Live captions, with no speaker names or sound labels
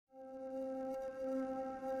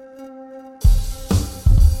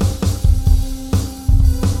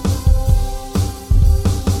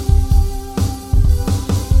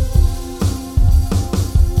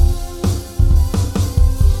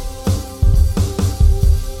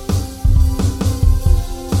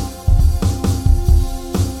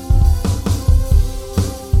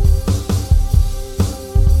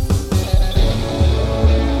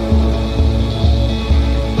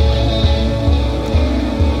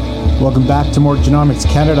Welcome back to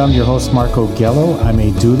Mortgagenomics Canada. I'm your host, Marco Gello. I'm a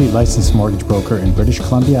duly licensed mortgage broker in British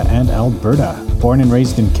Columbia and Alberta. Born and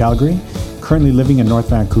raised in Calgary, currently living in North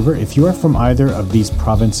Vancouver. If you are from either of these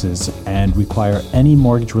provinces and require any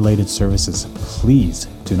mortgage-related services, please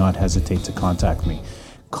do not hesitate to contact me.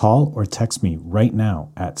 Call or text me right now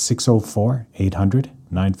at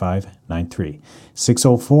 604-800-9593.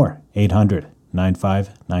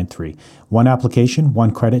 604-800-9593. One application,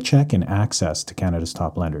 one credit check, and access to Canada's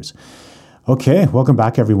top lenders. Okay, welcome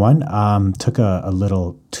back, everyone. Took a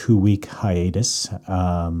little 2-week hiatus,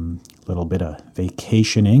 little bit of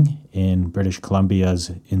vacationing in British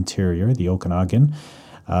Columbia's interior, the Okanagan,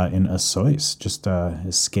 in Osoyoos. Just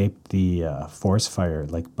escaped the forest fire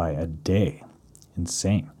like by a day.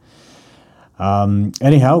 Insane.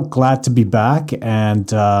 Anyhow, glad to be back, and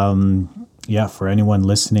for anyone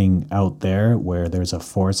listening out there where there's a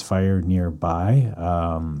forest fire nearby,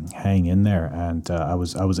 hang in there. And I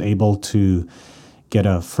was able to get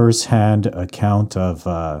a firsthand account of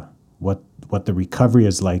what the recovery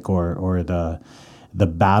is like, or the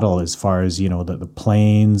battle, as far as, you know, the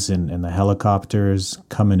planes and the helicopters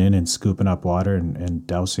coming in and scooping up water and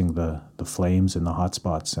dousing the flames in the hot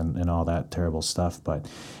spots and all that terrible stuff. But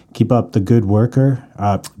keep up the good work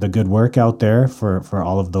out there for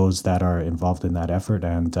all of those that are involved in that effort,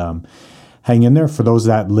 and hang in there for those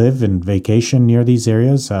that live and vacation near these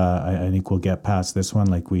areas. I think we'll get past this one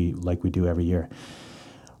like we do every year.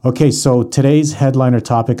 Okay, so today's headliner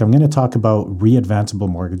topic, I'm going to talk about readvanceable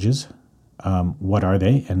mortgages. What are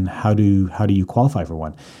they, and how do you qualify for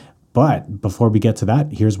one? But before we get to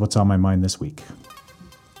that, here's what's on my mind this week.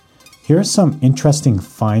 Here are some interesting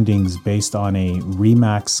findings based on a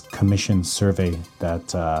RE/MAX Commission survey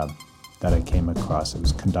that I came across. It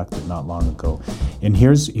was conducted not long ago, and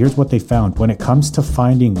here's what they found. When it comes to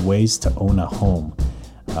finding ways to own a home,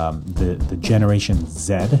 the Generation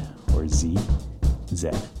Z or Z,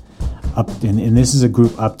 and this is a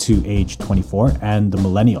group up to age 24, and the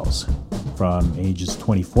millennials from ages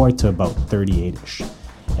 24 to about 38ish.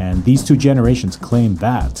 And these two generations claim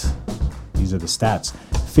that, these are the stats,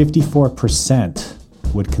 54%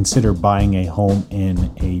 would consider buying a home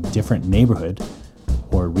in a different neighborhood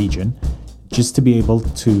or region just to be able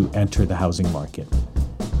to enter the housing market.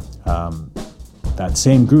 That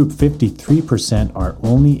same group, 53%, are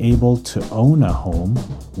only able to own a home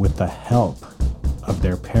with the help of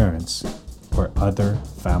their parents or other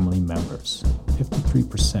family members.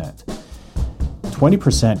 53%.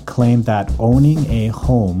 20% claim that owning a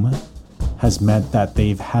home has meant that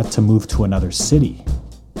they've had to move to another city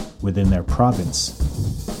within their province,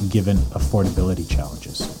 given affordability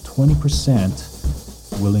challenges.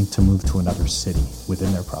 20% willing to move to another city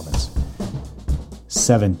within their province.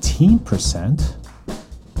 17%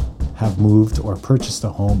 have moved or purchased a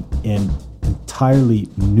home in entirely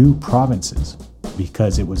new provinces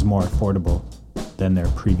because it was more affordable than their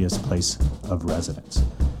previous place of residence.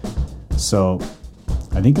 So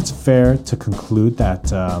I think it's fair to conclude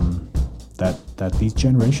that that these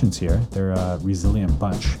generations here, they're a resilient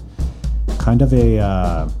bunch. Kind of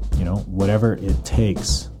a, whatever it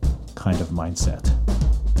takes kind of mindset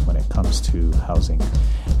when it comes to housing.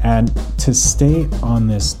 And to stay on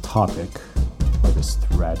this topic, or this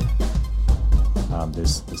thread,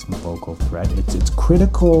 this vocal thread, it's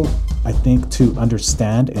critical, I think, to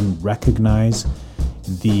understand and recognize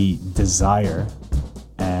the desire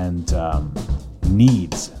and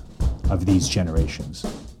needs of these generations,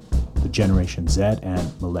 the Generation Z and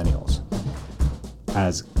millennials.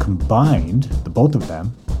 As combined, the both of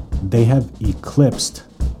them, they have eclipsed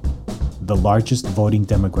the largest voting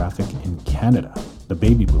demographic in Canada, the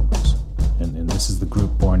baby boomers. And this is the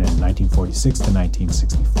group born in 1946 to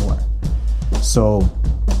 1964. So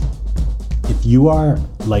if you are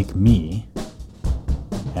like me,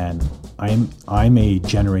 and I'm a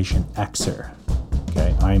Generation Xer,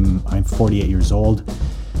 okay, I'm 48 years old.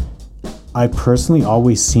 I personally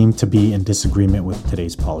always seem to be in disagreement with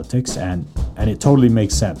today's politics, and it totally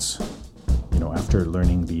makes sense, after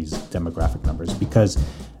learning these demographic numbers, because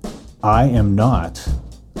I am not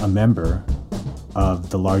a member of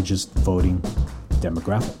the largest voting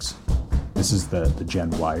demographics. This is the Gen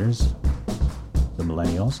Yers, the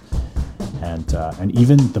millennials, and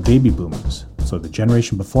even the baby boomers. So the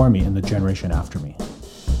generation before me and the generation after me.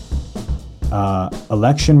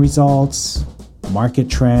 Election results, market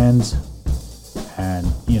trends, and,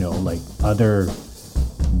 other,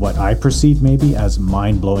 what I perceive maybe as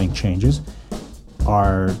mind-blowing changes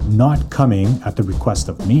are not coming at the request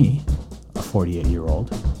of me, a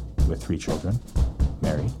 48-year-old with 3 children,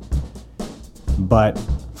 married, but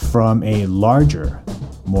from a larger,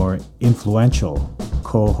 more influential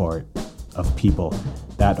cohort of people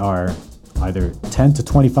that are either 10 to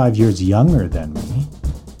 25 years younger than me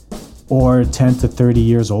or 10 to 30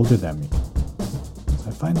 years older than me. So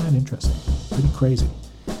I find that interesting, pretty crazy.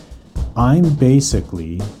 I'm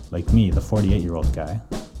basically, like me, the 48-year-old guy.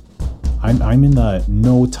 I'm in the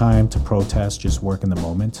no time to protest, just work in the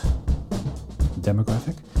moment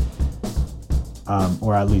demographic.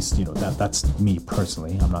 Or at least, that's me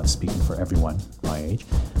personally. I'm not speaking for everyone my age.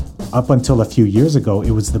 Up until a few years ago,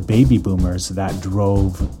 it was the baby boomers that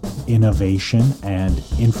drove innovation and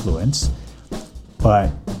influence.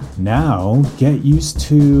 But now, get used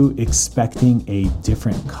to expecting a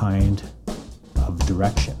different kind of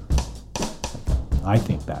direction. I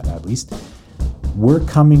think that, at least. We're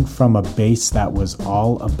coming from a base that was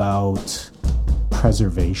all about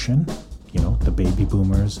preservation. The baby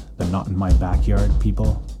boomers, the not in my backyard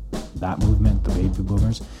people, that movement, the baby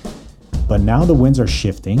boomers. But now the winds are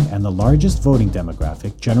shifting, and the largest voting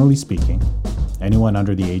demographic, generally speaking, anyone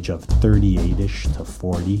under the age of 38-ish to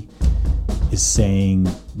 40, is saying,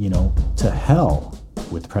 to hell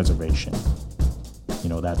with preservation.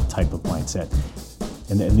 That type of mindset.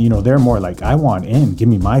 And they're more like, I want in, give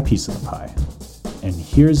me my piece of the pie. And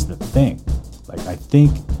here's the thing. I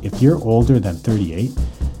think if you're older than 38,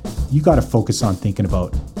 you got to focus on thinking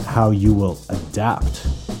about how you will adapt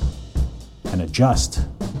and adjust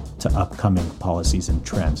to upcoming policies and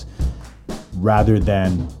trends rather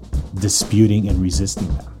than disputing and resisting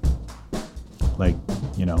them.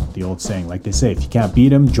 The old saying, like they say, if you can't beat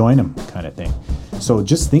them, join them kind of thing. So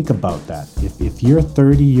just think about that. If you're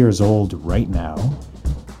 30 years old right now,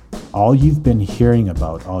 all you've been hearing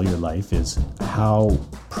about all your life is how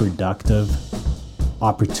productive,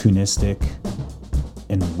 opportunistic,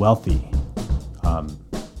 and wealthy,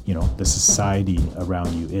 the society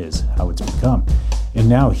around you is, how it's become. And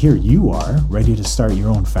now here you are, ready to start your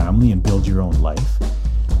own family and build your own life.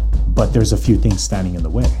 But there's a few things standing in the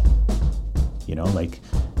way.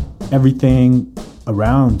 Everything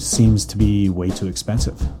around seems to be way too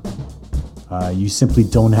expensive. You simply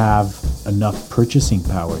don't have enough purchasing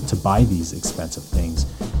power to buy these expensive things.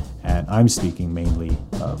 And I'm speaking mainly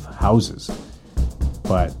of houses,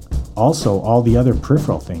 but also all the other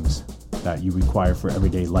peripheral things that you require for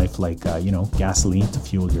everyday life, like, gasoline to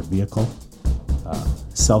fuel your vehicle,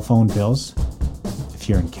 cell phone bills. If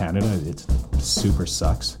you're in Canada, it super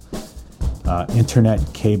sucks.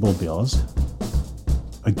 Internet cable bills.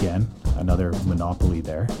 Again, another monopoly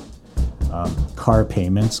there. Car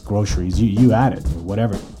payments, groceries, you add it,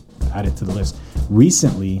 whatever, add it to the list.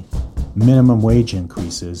 Recently, minimum wage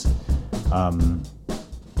increases, that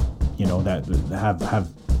have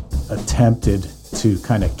attempted to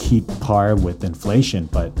kind of keep par with inflation,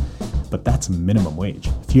 but that's minimum wage.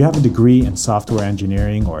 If you have a degree in software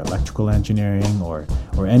engineering or electrical engineering or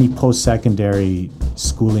any post-secondary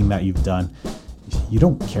schooling that you've done, you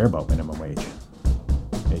don't care about minimum wage.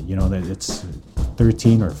 That it's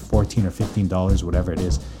 $13 or $14 or $15, whatever it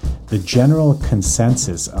is. The general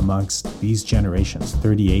consensus amongst these generations,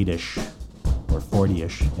 38-ish or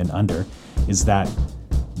 40-ish and under, is that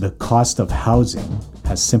the cost of housing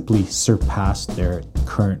has simply surpassed their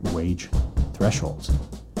current wage thresholds.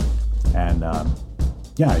 And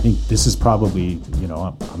I think this is probably,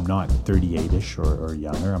 I'm not 38-ish or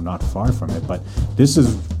younger, I'm not far from it, but this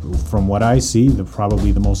is, from what I see,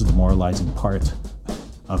 probably the most demoralizing part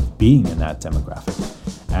of being in that demographic.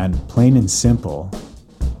 And plain and simple,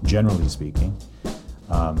 generally speaking,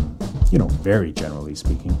 very generally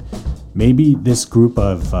speaking, maybe this group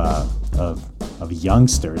of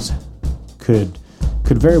youngsters could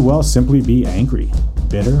very well simply be angry,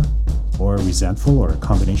 bitter, or resentful, or a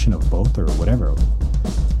combination of both, or whatever.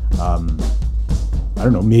 I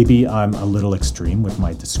don't know, maybe I'm a little extreme with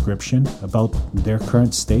my description about their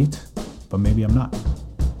current state, but maybe I'm not.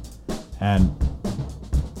 And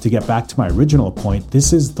to get back to my original point,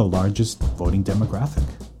 this is the largest voting demographic.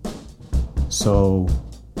 So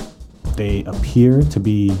they appear to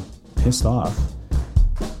be pissed off,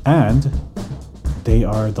 and they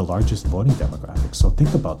are the largest voting demographic. So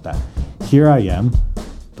think about that. Here I am,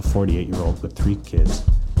 the 48-year-old with 3 kids,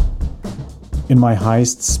 in my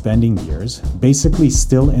highest spending years, basically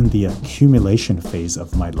still in the accumulation phase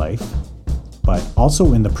of my life, but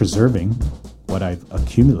also in the preserving what I've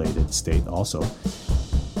accumulated state also.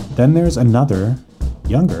 Then there's another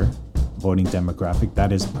younger voting demographic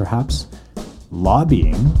that is perhaps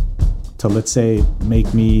lobbying to, let's say,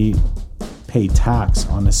 make me pay tax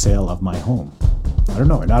on the sale of my home. I don't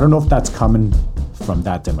know. And I don't know if that's coming from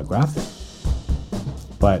that demographic.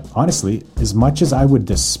 But honestly, as much as I would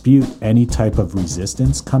dispute any type of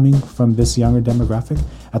resistance coming from this younger demographic,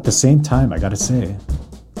 at the same time, I gotta say,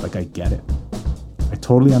 I get it. I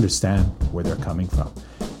totally understand where they're coming from.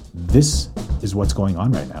 This is what's going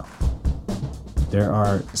on right now. There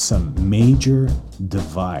are some major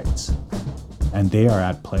divides, and they are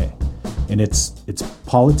at play. And it's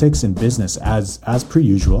politics and business as per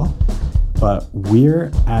usual, but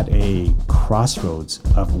we're at a crossroads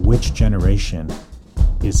of which generation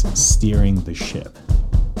is steering the ship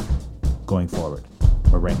going forward,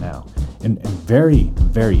 or right now. And very,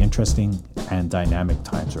 very interesting and dynamic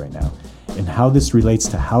times right now. And how this relates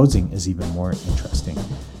to housing is even more interesting.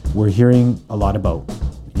 We're hearing a lot about,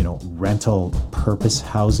 rental purpose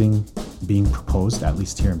housing being proposed, at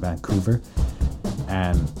least here in Vancouver.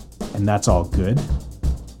 And that's all good.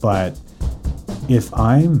 But if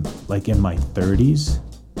I'm like in my 30s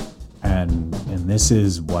and this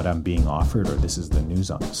is what I'm being offered, or this is the news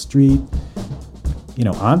on the street,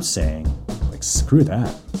 I'm saying, like, screw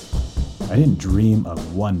that. I didn't dream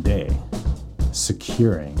of one day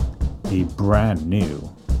securing a brand new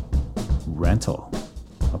rental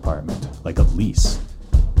apartment, like a lease.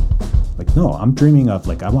 Like, no, I'm dreaming of,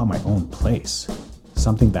 like, I want my own place,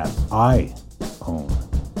 something that I own,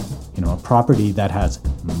 a property that has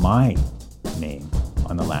my name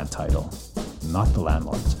on the land title, not the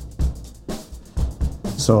landlord's.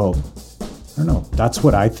 So, I don't know. That's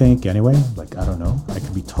what I think anyway. Like, I don't know. I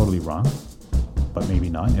could be totally wrong, but maybe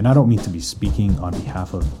not. And I don't mean to be speaking on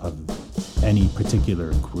behalf of any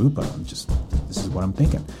particular group. This is what I'm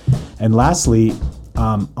thinking. And lastly,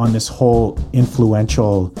 on this whole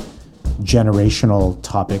influential generational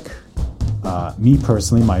topic, me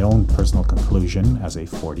personally, my own personal conclusion as a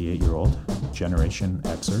 48-year-old Generation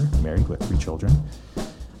Xer, married with 3 children,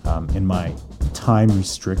 in my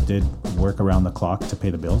time-restricted, work around the clock to pay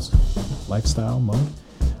the bills lifestyle mode,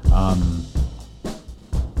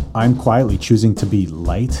 I'm quietly choosing to be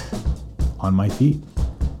light on my feet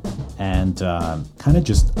and kind of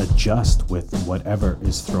just adjust with whatever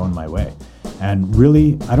is thrown my way. And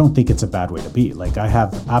really, I don't think it's a bad way to be. Like, I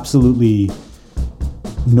have absolutely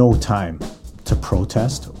no time to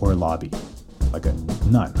protest or lobby, like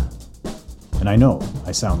none. And I know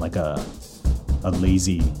I sound like a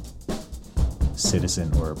lazy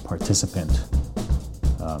citizen or participant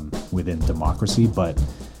within democracy, but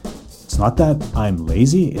it's not that I'm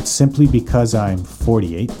lazy. It's simply because I'm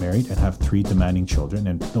 48, married, and have 3 demanding children.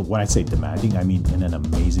 And when I say demanding, I mean in an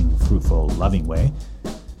amazing, fruitful, loving way.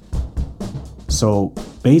 So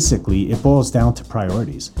basically, it boils down to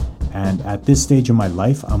priorities. And at this stage in my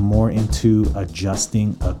life, I'm more into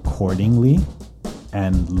adjusting accordingly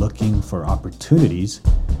and looking for opportunities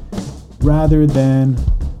rather than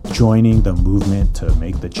joining the movement to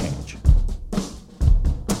make the change.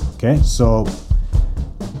 Okay, so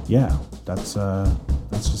yeah, that's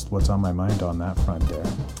just what's on my mind on that front there.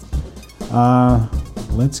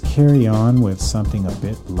 Let's carry on with something a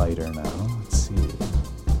bit lighter now. Let's see.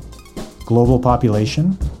 Global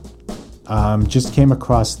population. Just came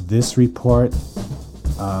across this report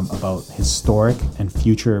about historic and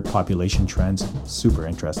future population trends. Super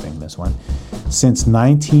interesting, this one. Since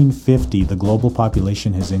 1950, the global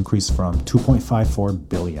population has increased from 2.54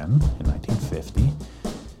 billion in 1950.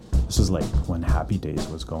 This was like when Happy Days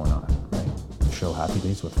was going on, right? The show Happy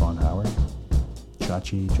Days with Ron Howard,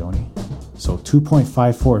 Chachi, Joni. So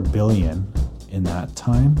 2.54 billion in that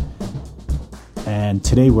time. And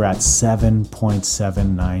today we're at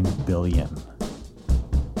 7.79 billion.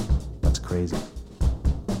 That's crazy.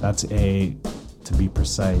 That's to be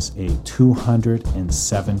precise, a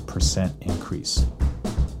 207% increase.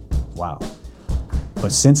 Wow.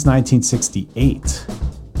 But since 1968,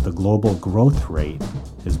 the global growth rate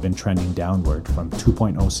has been trending downward from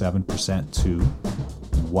 2.07% to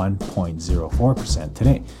 1.04%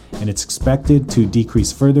 today. And it's expected to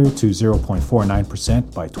decrease further to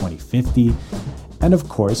 0.49% by 2050. And of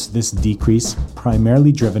course, this decrease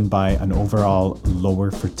primarily driven by an overall lower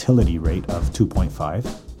fertility rate of 2.5.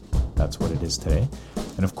 That's what it is today.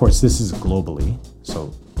 And of course, this is globally.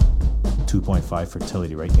 So 2.5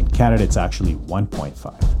 fertility rate. In Canada, it's actually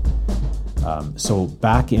 1.5. So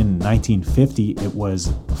back in 1950, it was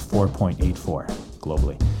 4.84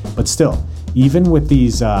 globally. But still, even with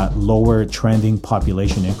these lower trending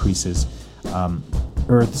population increases,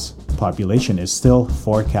 Earth's population is still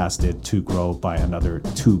forecasted to grow by another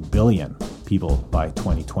 2 billion people by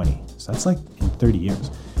 2020. So that's like in 30 years.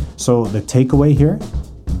 So the takeaway here,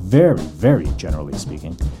 very, very generally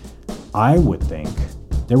speaking, I would think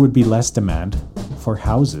there would be less demand for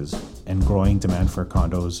houses and growing demand for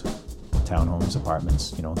condos, townhomes, apartments,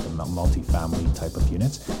 the multi-family type of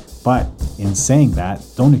units. But in saying that,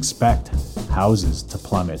 don't expect houses to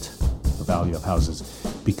plummet, the value of houses,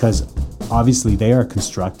 because obviously they are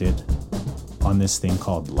constructed on this thing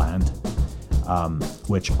called land.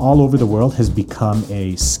 which all over the world has become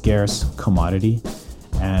a scarce commodity.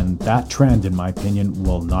 And that trend, in my opinion,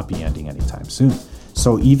 will not be ending anytime soon.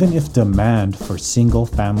 So even if demand for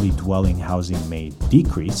single-family dwelling housing may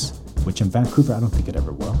decrease, which in Vancouver, I don't think it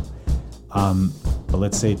ever will, but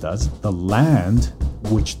let's say it does, the land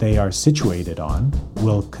which they are situated on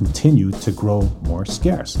will continue to grow more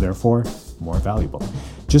scarce, therefore more valuable.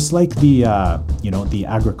 Just like the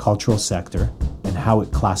agricultural sector and how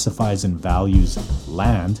it classifies and values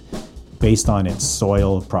land based on its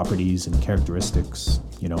soil properties and characteristics,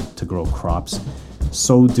 to grow crops,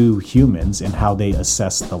 so do humans in how they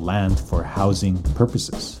assess the land for housing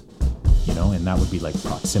purposes, and that would be like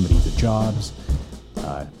proximity to jobs,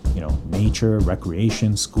 nature,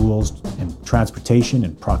 recreation, schools, and transportation,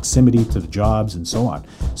 and proximity to the jobs, and so on.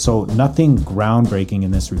 So nothing groundbreaking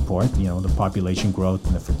in this report. The population growth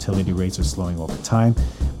and the fertility rates are slowing over time,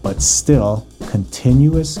 but still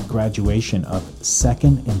continuous graduation of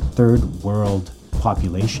second and third world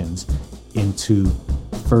populations into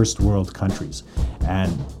first world countries.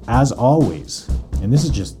 And as always, and this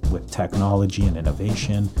is just with technology and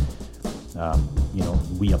innovation,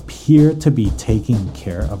 we appear to be taking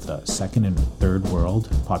care of the second and third world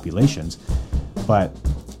populations, but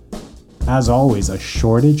as always, a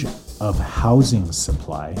shortage of housing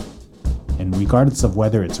supply, and regardless of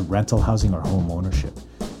whether it's rental housing or home ownership,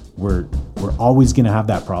 we're always going to have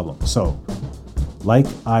that problem. So, like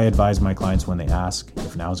I advise my clients when they ask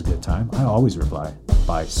if now is a good time, I always reply,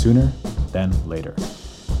 buy sooner than later,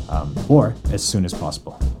 or as soon as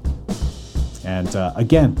possible. And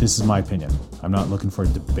again, this is my opinion. I'm not looking for a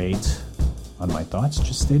debate on my thoughts,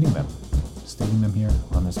 just stating them here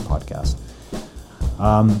on this podcast.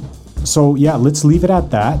 So yeah, let's leave it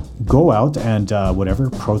at that. Go out and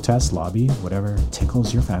whatever, protest, lobby, whatever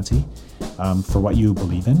tickles your fancy for what you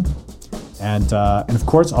believe in. And of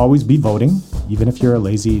course, always be voting, even if you're a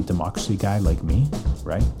lazy democracy guy like me,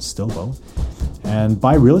 right? Still vote. And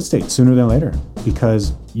buy real estate sooner than later,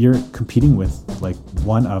 because you're competing with like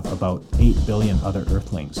one of about 8 billion other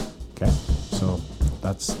earthlings. Okay, so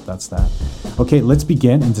that's that. Okay, let's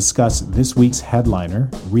begin and discuss this week's headliner,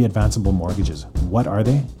 readvanceable mortgages. What are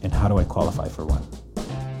they, and how do I qualify for one?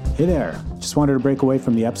 Hey there, just wanted to break away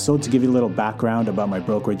from the episode to give you a little background about my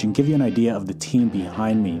brokerage and give you an idea of the team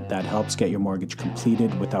behind me that helps get your mortgage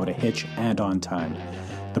completed without a hitch and on time.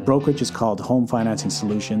 The brokerage is called Home Financing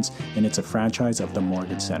Solutions, and it's a franchise of the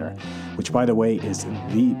Mortgage Center, which, by the way, is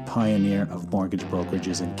the pioneer of mortgage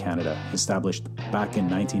brokerages in Canada, established back in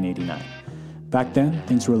 1989. Back then,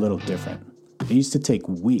 things were a little different. It used to take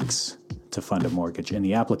weeks to fund a mortgage, and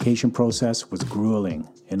the application process was grueling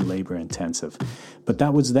and labor-intensive. But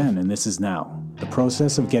that was then, and this is now. The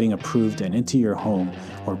process of getting approved and into your home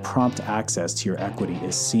or prompt access to your equity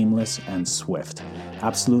is seamless and swift.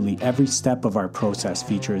 Absolutely every step of our process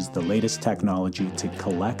features the latest technology to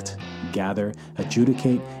collect, gather,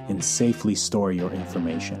 adjudicate, and safely store your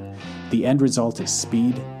information. The end result is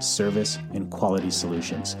speed, service, and quality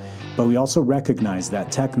solutions. But we also recognize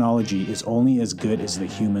that technology is only as good as the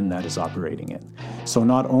human that is operating it. So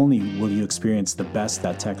not only will you experience the best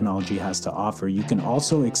that technology has to offer, you can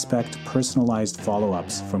also expect personalized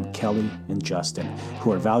follow-ups from Kelly and Justin,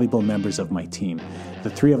 who are valuable members of my team. The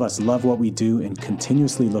three of us love what we do and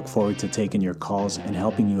continuously look forward to taking your calls and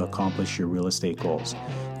helping you accomplish your real estate goals.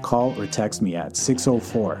 Call or text me at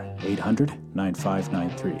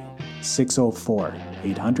 604-800-9593.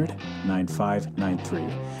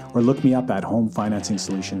 604-800-9593, or look me up at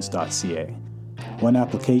homefinancingsolutions.ca. One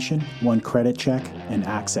application, one credit check, and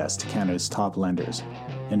access to Canada's top lenders.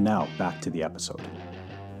 And now, back to the episode.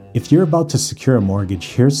 If you're about to secure a mortgage,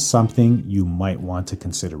 here's something you might want to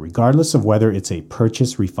consider, regardless of whether it's a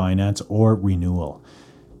purchase, refinance, or renewal.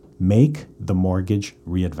 Make the mortgage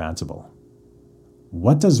readvanceable.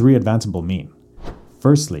 What does readvanceable mean?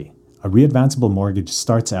 Firstly, a readvanceable mortgage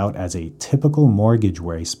starts out as a typical mortgage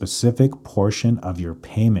where a specific portion of your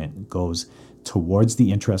payment goes towards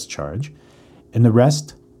the interest charge, and the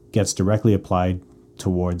rest gets directly applied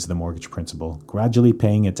towards the mortgage principal, gradually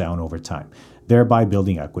paying it down over time, thereby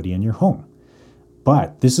building equity in your home.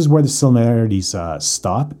 But this is where the similarities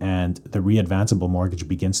stop and the readvanceable mortgage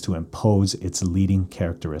begins to impose its leading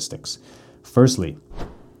characteristics. Firstly,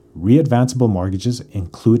 readvanceable mortgages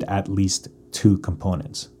include at least two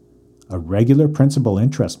components: a regular principal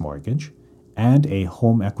interest mortgage and a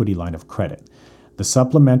home equity line of credit. The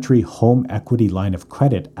supplementary home equity line of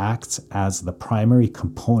credit acts as the primary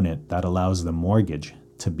component that allows the mortgage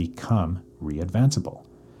to become readvanceable.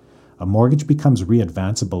 A mortgage becomes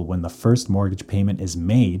readvanceable when the first mortgage payment is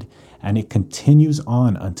made and it continues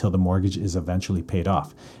on until the mortgage is eventually paid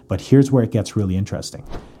off. But here's where it gets really interesting.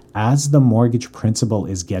 As the mortgage principal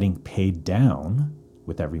is getting paid down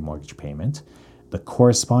with every mortgage payment, the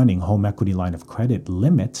corresponding home equity line of credit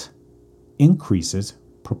limit increases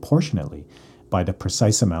proportionately by the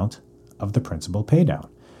precise amount of the principal paydown.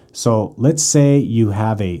 So let's say you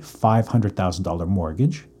have a $500,000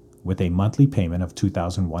 mortgage with a monthly payment of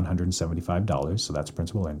 $2,175, so that's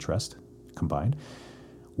principal and interest combined,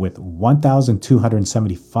 with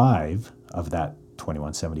 $1,275 of that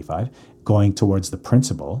 $2,175 going towards the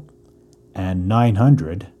principal and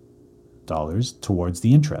 $900 towards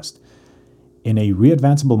the interest. In a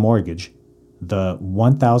readvanceable mortgage, the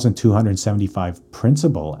 $1,275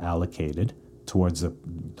 principal allocated towards the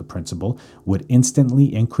principal would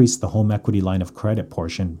instantly increase the home equity line of credit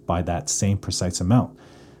portion by that same precise amount.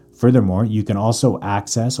 Furthermore, you can also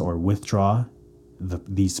access or withdraw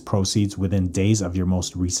these proceeds within days of your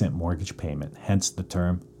most recent mortgage payment, hence the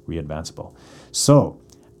term readvanceable. So,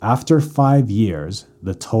 after 5 years,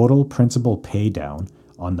 the total principal paydown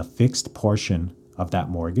on the fixed portion of that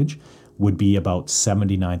mortgage would be about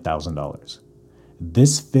 $79,000.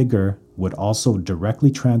 This figure would also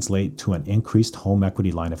directly translate to an increased home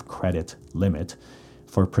equity line of credit limit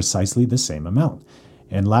for precisely the same amount.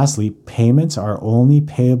 And lastly, payments are only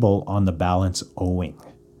payable on the balance owing.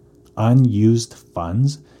 Unused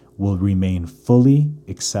funds will remain fully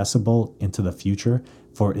accessible into the future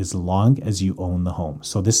for as long as you own the home.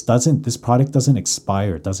 So this product doesn't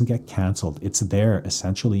expire, it doesn't get canceled. It's there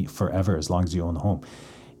essentially forever as long as you own the home.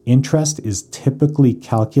 Interest is typically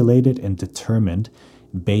calculated and determined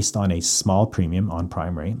based on a small premium on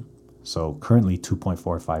prime rate. So currently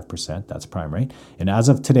 2.45%, that's prime rate. And as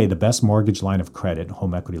of today, the best mortgage line of credit,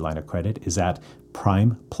 home equity line of credit, is at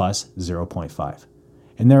prime plus 0.5.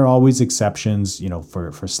 And there are always exceptions,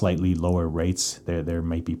 for slightly lower rates. There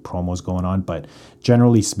might be promos going on, but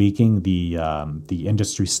generally speaking, the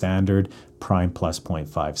industry standard, prime plus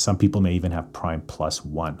 0.5. Some people may even have prime plus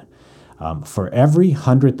 1. For every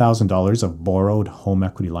 $100,000 of borrowed home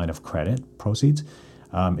equity line of credit proceeds,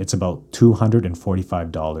 it's about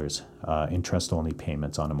 $245 interest-only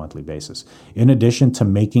payments on a monthly basis. In addition to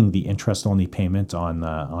making the interest-only payment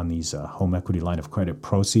on these home equity line of credit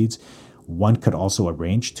proceeds, one could also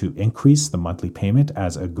arrange to increase the monthly payment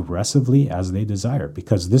as aggressively as they desire,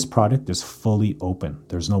 because this product is fully open.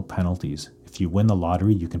 There's no penalties. If you win the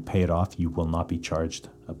lottery, you can pay it off. You will not be charged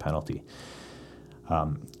a penalty.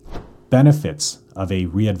 Benefits of a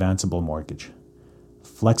readvanceable mortgage: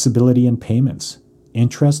 flexibility in payments,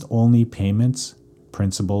 interest-only payments,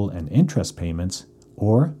 principal and interest payments,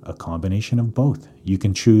 or a combination of both. You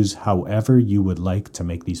can choose however you would like to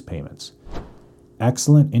make these payments.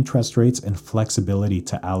 Excellent interest rates and flexibility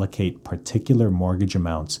to allocate particular mortgage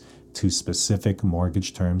amounts to specific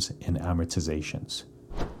mortgage terms and amortizations.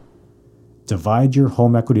 Divide your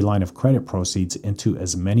home equity line of credit proceeds into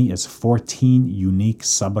as many as 14 unique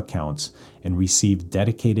sub-accounts and receive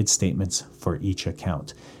dedicated statements for each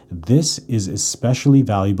account. This is especially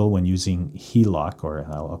valuable when using HELOC, or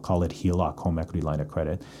I'll call it HELOC, home equity line of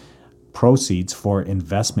credit, proceeds for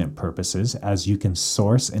investment purposes, as you can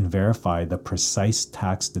source and verify the precise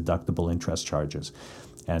tax-deductible interest charges.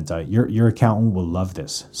 And your accountant will love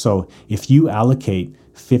this. So if you allocate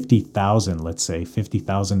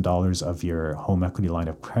 $50,000 of your home equity line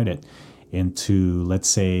of credit into, let's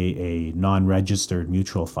say, a non-registered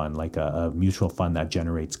mutual fund, like a mutual fund that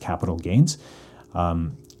generates capital gains,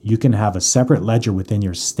 you can have a separate ledger within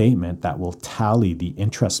your statement that will tally the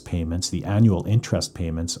interest payments, the annual interest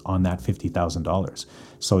payments on that $50,000.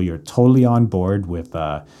 So you're totally on board with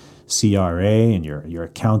CRA, and your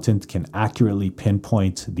accountant can accurately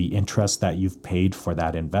pinpoint the interest that you've paid for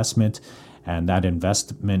that investment. And that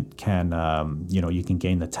investment can, you can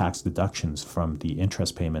gain the tax deductions from the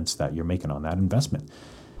interest payments that you're making on that investment.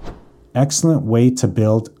 Excellent way to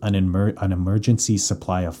build an emergency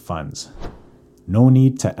supply of funds. No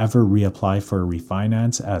need to ever reapply for a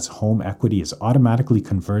refinance, as home equity is automatically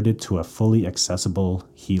converted to a fully accessible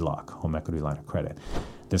HELOC, home equity line of credit.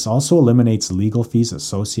 This also eliminates legal fees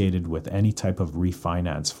associated with any type of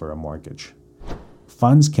refinance for a mortgage.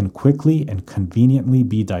 Funds can quickly and conveniently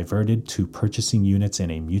be diverted to purchasing units in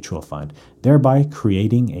a mutual fund, thereby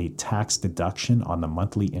creating a tax deduction on the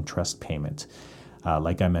monthly interest payment,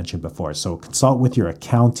 like I mentioned before. So consult with your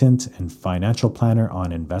accountant and financial planner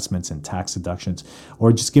on investments and tax deductions,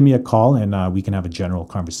 or just give me a call and we can have a general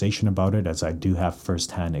conversation about it, as I do have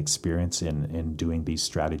firsthand experience in doing these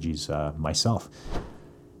strategies myself.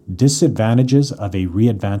 Disadvantages of a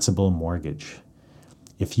readvanceable mortgage.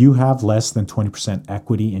 If you have less than 20%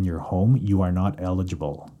 equity in your home, you are not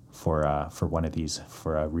eligible for one of these,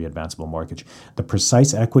 for a readvanceable mortgage. The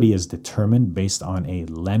precise equity is determined based on a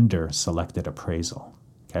lender-selected appraisal.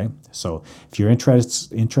 Okay, so if you're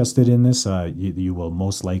interested in this, you will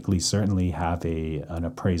most likely certainly have an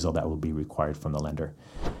appraisal that will be required from the lender.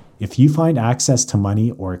 If you find access to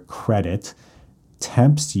money or credit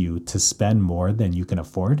tempts you to spend more than you can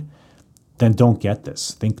afford, then don't get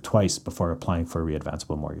this. Think twice before applying for a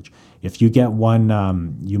readvanceable mortgage. If you get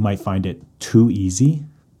one, you might find it too easy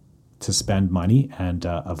to spend money and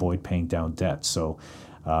avoid paying down debt. So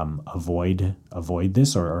avoid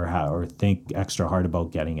this or think extra hard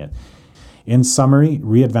about getting it. In summary,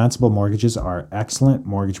 readvanceable mortgages are excellent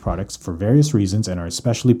mortgage products for various reasons and are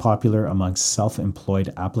especially popular amongst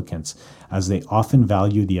self-employed applicants, as they often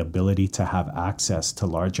value the ability to have access to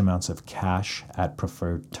large amounts of cash at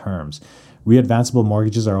preferred terms. Readvanceable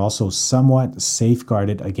mortgages are also somewhat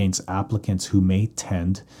safeguarded against applicants who may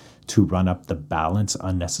tend to run up the balance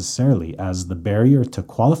unnecessarily, as the barrier to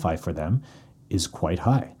qualify for them is quite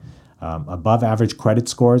high. Above average credit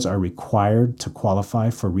scores are required to qualify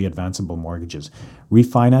for readvanceable mortgages.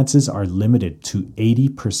 Refinances are limited to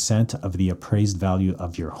 80% of the appraised value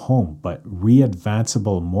of your home, but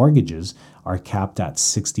readvanceable mortgages are capped at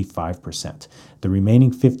 65%. The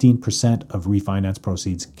remaining 15% of refinance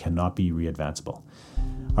proceeds cannot be readvanceable.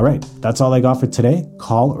 All right, that's all I got for today.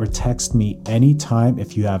 Call or text me anytime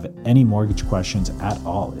if you have any mortgage questions at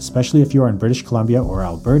all, especially if you are in British Columbia or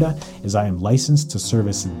Alberta, as I am licensed to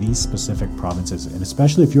service these specific provinces, and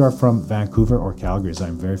especially if you are from Vancouver or Calgary, as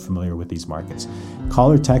I'm very familiar with these markets.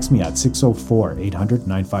 Call or text me at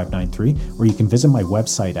 604-800-9593, or you can visit my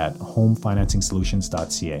website at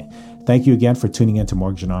homefinancingsolutions.ca. Thank you again for tuning in to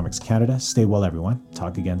Mortgagenomics Canada. Stay well, everyone.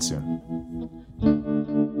 Talk again soon.